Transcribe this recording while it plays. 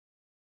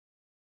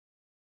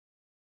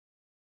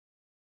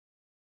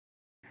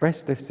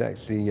Breast lift's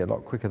actually a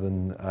lot quicker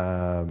than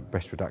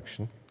breast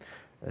reduction.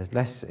 It's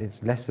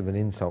less of an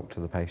insult to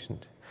the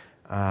patient,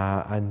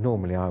 and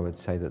normally I would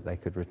say that they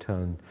could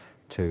return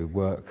to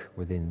work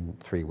within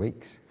 3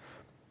 weeks.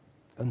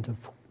 And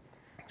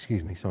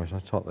excuse me, sorry,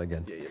 I'll start that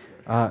again.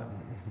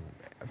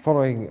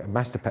 Following a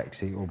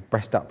mastopexy or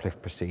breast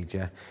uplift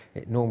procedure,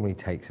 it normally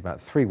takes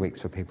about 3 weeks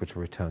for people to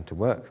return to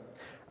work,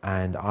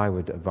 and I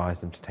would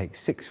advise them to take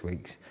 6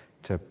 weeks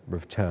to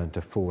return to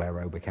full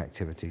aerobic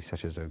activities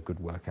such as a good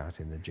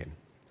workout in the gym.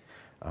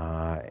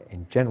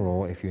 In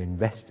general, if you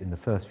invest in the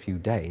first few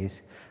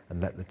days and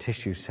let the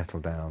tissues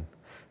settle down,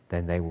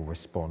 then they will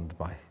respond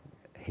by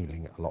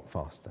healing a lot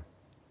faster.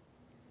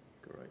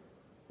 Great.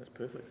 That's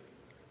perfect.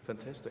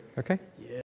 Fantastic. Okay. Yeah.